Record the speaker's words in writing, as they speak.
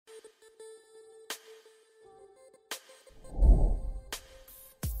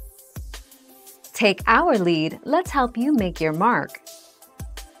Take our lead, let's help you make your mark.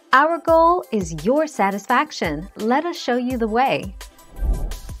 Our goal is your satisfaction. Let us show you the way.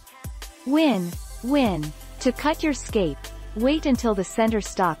 Win. To cut your scape, wait until the center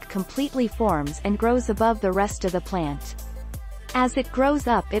stalk completely forms and grows above the rest of the plant. As it grows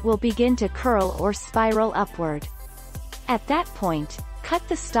up, it will begin to curl or spiral upward. At that point, cut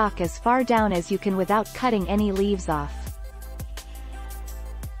the stalk as far down as you can without cutting any leaves off.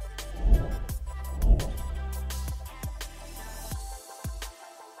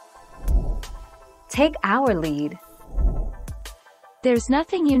 Take our lead. There's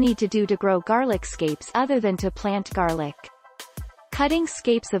nothing you need to do to grow garlic scapes other than to plant garlic. Cutting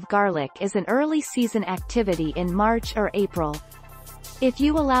scapes of garlic is an early season activity in March or April. If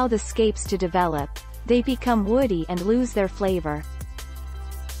you allow the scapes to develop, they become woody and lose their flavor.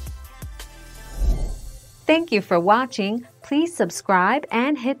 Thank you for watching. Please subscribe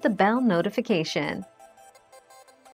and hit the bell notification.